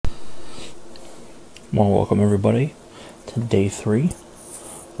Well, welcome everybody to day 3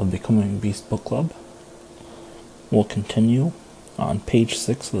 of Becoming Beast Book Club. We'll continue on page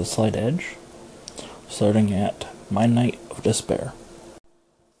 6 of the Slight Edge, starting at My Night of Despair.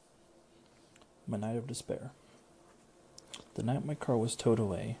 My Night of Despair. The night my car was towed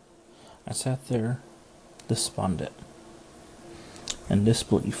away, I sat there, despondent, in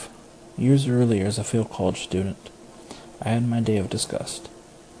disbelief. Years earlier, as a failed college student, I had my day of disgust.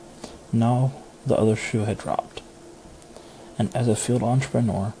 Now the other shoe had dropped, and as a field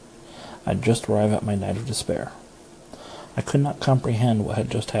entrepreneur, I'd just arrived at my night of despair. I could not comprehend what had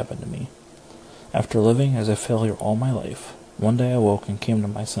just happened to me. After living as a failure all my life, one day I woke and came to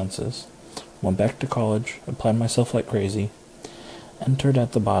my senses, went back to college, applied myself like crazy, entered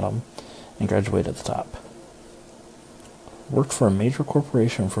at the bottom, and graduated at the top. Worked for a major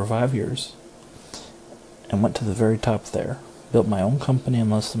corporation for 5 years, and went to the very top there. Built my own company in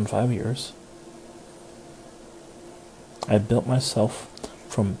less than 5 years. I built myself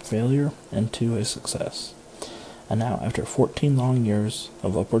from failure into a success. And now, after 14 long years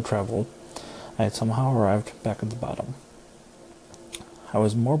of upward travel, I had somehow arrived back at the bottom. I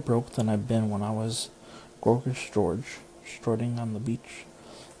was more broke than I'd been when I was Gorgeous George, strutting on the beach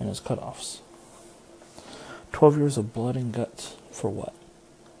in his cutoffs. 12 years of blood and guts for what?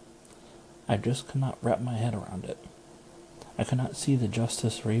 I just could not wrap my head around it. I could not see the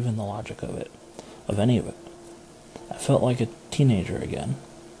justice or even the logic of it, of any of it. I felt like a teenager again,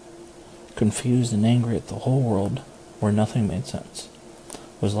 confused and angry at the whole world where nothing made sense.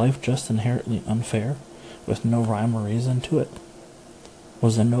 Was life just inherently unfair, with no rhyme or reason to it?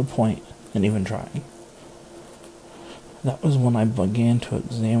 Was there no point in even trying? That was when I began to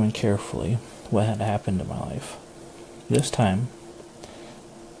examine carefully what had happened in my life. This time,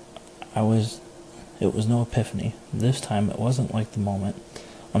 it was no epiphany. This time, it wasn't like the moment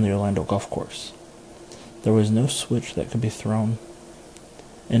on the Orlando golf course. There was no switch that could be thrown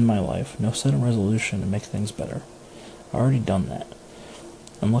in my life, no sudden resolution to make things better. I already done that,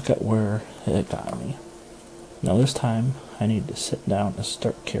 and look at where it had gotten me. Now this time, I need to sit down and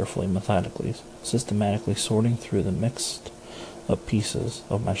start carefully, methodically, systematically sorting through the mixed up pieces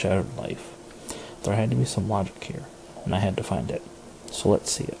of my shattered life. There had to be some logic here, and I had to find it. So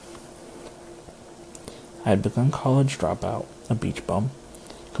let's see it. I had begun college dropout, a beach bum,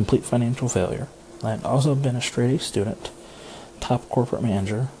 complete financial failure. I had also been a straight A student, top corporate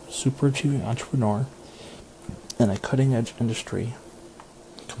manager, super achieving entrepreneur, in a cutting-edge industry,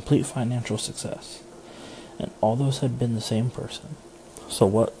 complete financial success. And all those had been the same person. So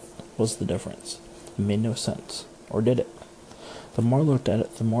what was the difference? It made no sense. Or did it? The more I looked at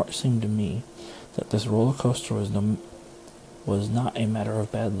it, the more it seemed to me that this roller coaster was not a matter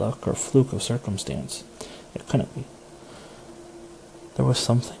of bad luck or fluke of circumstance. It couldn't be. There was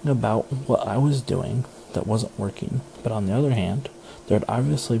something about what I was doing that wasn't working, but on the other hand, there had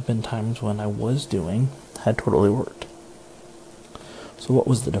obviously been times when I was doing had totally worked. So what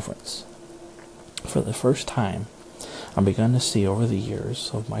was the difference? For the first time, I began to see over the years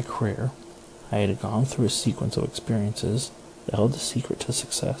of my career, I had gone through a sequence of experiences that held the secret to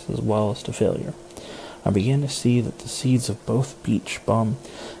success as well as to failure. I began to see that the seeds of both beach bum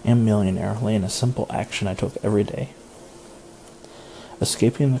and millionaire lay in a simple action I took every day.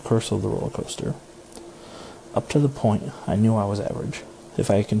 Escaping the curse of the roller coaster. Up to the point, I knew I was average. If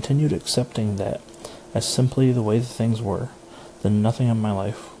I had continued accepting that as simply the way the things were, then nothing in my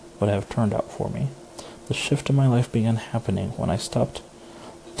life would have turned out for me. The shift in my life began happening when I stopped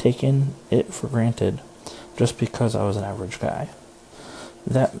taking it for granted just because I was an average guy.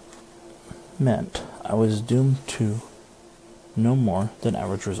 That meant I was doomed to no more than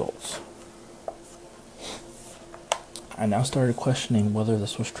average results. I now started questioning whether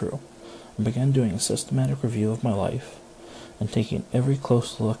this was true. I began doing a systematic review of my life and taking every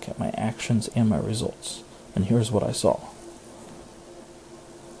close look at my actions and my results. And here's what I saw.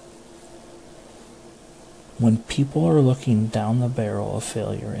 When people are looking down the barrel of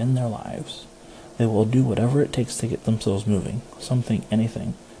failure in their lives, they will do whatever it takes to get themselves moving, something,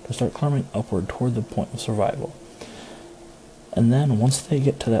 anything, to start climbing upward toward the point of survival. And then, once they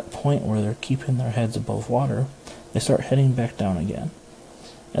get to that point where they're keeping their heads above water, they start heading back down again.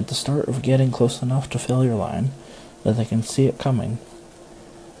 At the start of getting close enough to failure line that they can see it coming,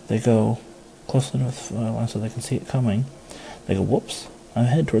 they go close enough to failure line so they can see it coming. They go, whoops, I'm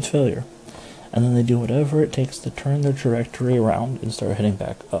headed towards failure. And then they do whatever it takes to turn their trajectory around and start heading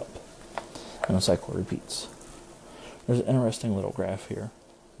back up. And the cycle repeats. There's an interesting little graph here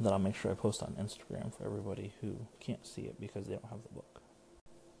that I'll make sure I post on Instagram for everybody who can't see it because they don't have the book.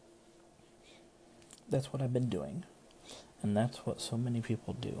 That's what I've been doing. And that's what so many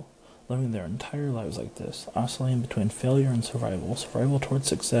people do. living their entire lives like this, oscillating between failure and survival, survival towards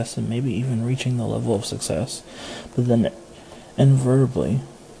success, and maybe even reaching the level of success, but then inevitably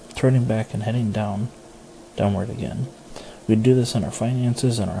turning back and heading downward again. We do this in our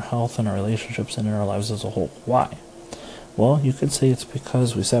finances, in our health, in our relationships, and in our lives as a whole. Why? Well, you could say it's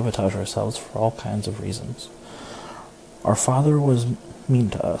because we sabotage ourselves for all kinds of reasons. Our father was mean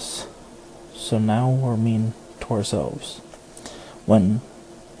to us, so now we're mean to ourselves. When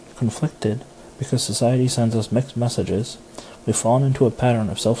conflicted, because society sends us mixed messages, we've fallen into a pattern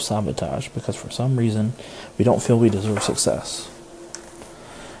of self-sabotage because for some reason we don't feel we deserve success.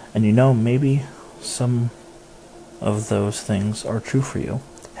 And maybe some of those things are true for you.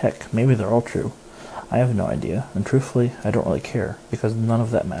 Heck, maybe they're all true. I have no idea, and truthfully, I don't really care, because none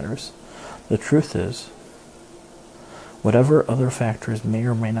of that matters. The truth is, whatever other factors may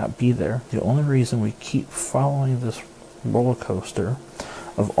or may not be there, the only reason we keep following this roller coaster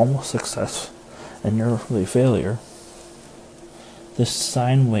of almost success and nearly failure, this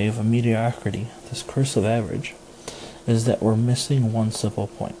sine wave of mediocrity, this curse of average, is that we're missing one simple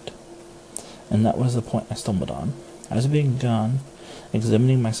point. And that was the point I stumbled on. As I began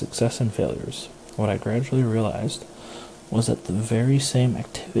examining my success and failures, what I gradually realized was that the very same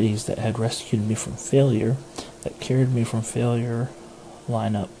activities that had rescued me from failure, that carried me from failure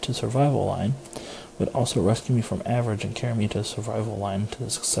line up to survival line, would also rescue me from average and carry me to the survival line to the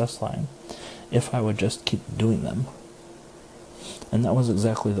success line, if I would just keep doing them. And that was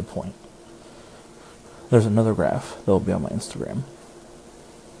exactly the point. There's another graph that will be on my Instagram.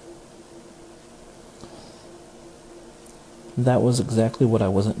 That was exactly what I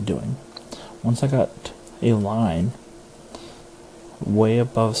wasn't doing. Once I got a line way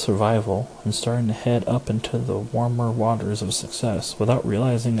above survival and starting to head up into the warmer waters of success without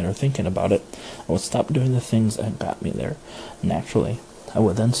realizing it or thinking about it, I would stop doing the things that got me there. Naturally, I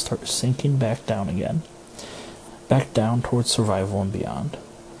would then start sinking back down again. Back down towards survival and beyond.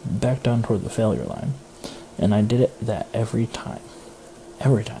 Back down toward the failure line. And I did that every time.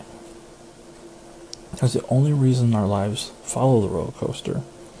 Every time. Because the only reason our lives follow the roller coaster,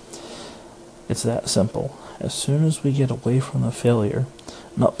 it's that simple. As soon as we get away from the failure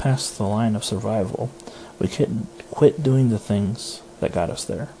and up past the line of survival, we can quit doing the things that got us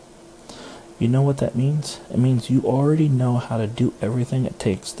there. You know what that means? It means you already know how to do everything it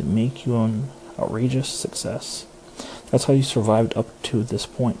takes to make you an outrageous success. That's how you survived up to this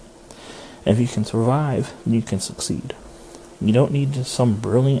point. And if you can survive, then you can succeed. You don't need some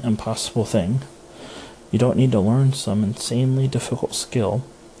brilliant, impossible thing. You don't need to learn some insanely difficult skill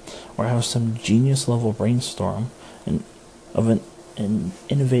or have some genius-level brainstorm of an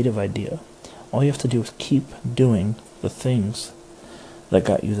innovative idea. All you have to do is keep doing the things that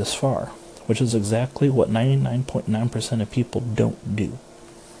got you this far, which is exactly what 99.9% of people don't do.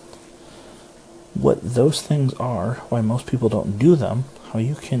 What those things are, why most people don't do them, how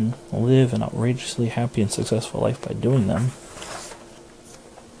you can live an outrageously happy and successful life by doing them,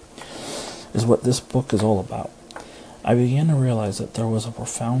 is what this book is all about. I began to realize that there was a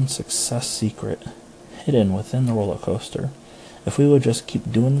profound success secret hidden within the roller coaster. If we would just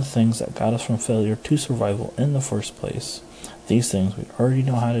keep doing the things that got us from failure to survival in the first place, these things we already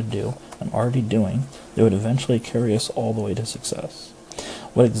know how to do and already doing, they would eventually carry us all the way to success.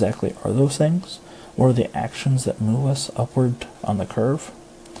 What exactly are those things? What are the actions that move us upward on the curve?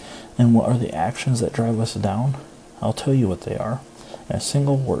 And what are the actions that drive us down? I'll tell you what they are. In a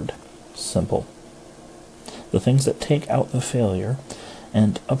single word. Simple. The things that take out the failure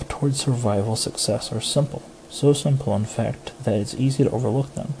and up towards survival success are simple. So simple, in fact, that it's easy to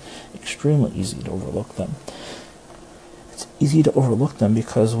overlook them. Extremely easy to overlook them. It's easy to overlook them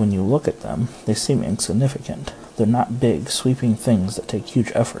because when you look at them, they seem insignificant. They're not big, sweeping things that take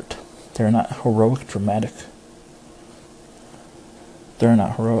huge effort. They're not heroic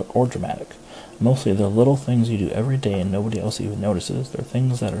or dramatic. Mostly they're little things you do every day and nobody else even notices. They're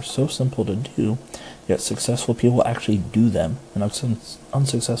things that are so simple to do, yet successful people actually do them, and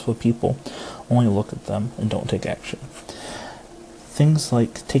unsuccessful people only look at them and don't take action. Things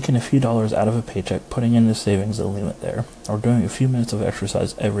like taking a few dollars out of a paycheck, putting into savings and leaving it there, or doing a few minutes of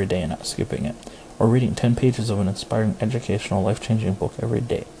exercise every day and not skipping it, or reading 10 pages of an inspiring, educational, life-changing book every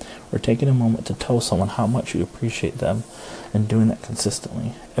day, or taking a moment to tell someone how much you appreciate them, and doing that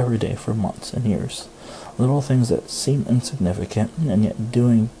consistently, every day for months and years. Little things that seem insignificant, and yet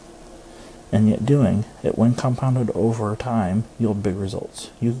doing it when compounded over time yield big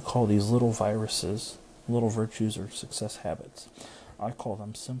results. You could call these little viruses, little virtues, or success habits. I call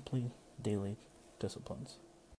them simply daily disciplines.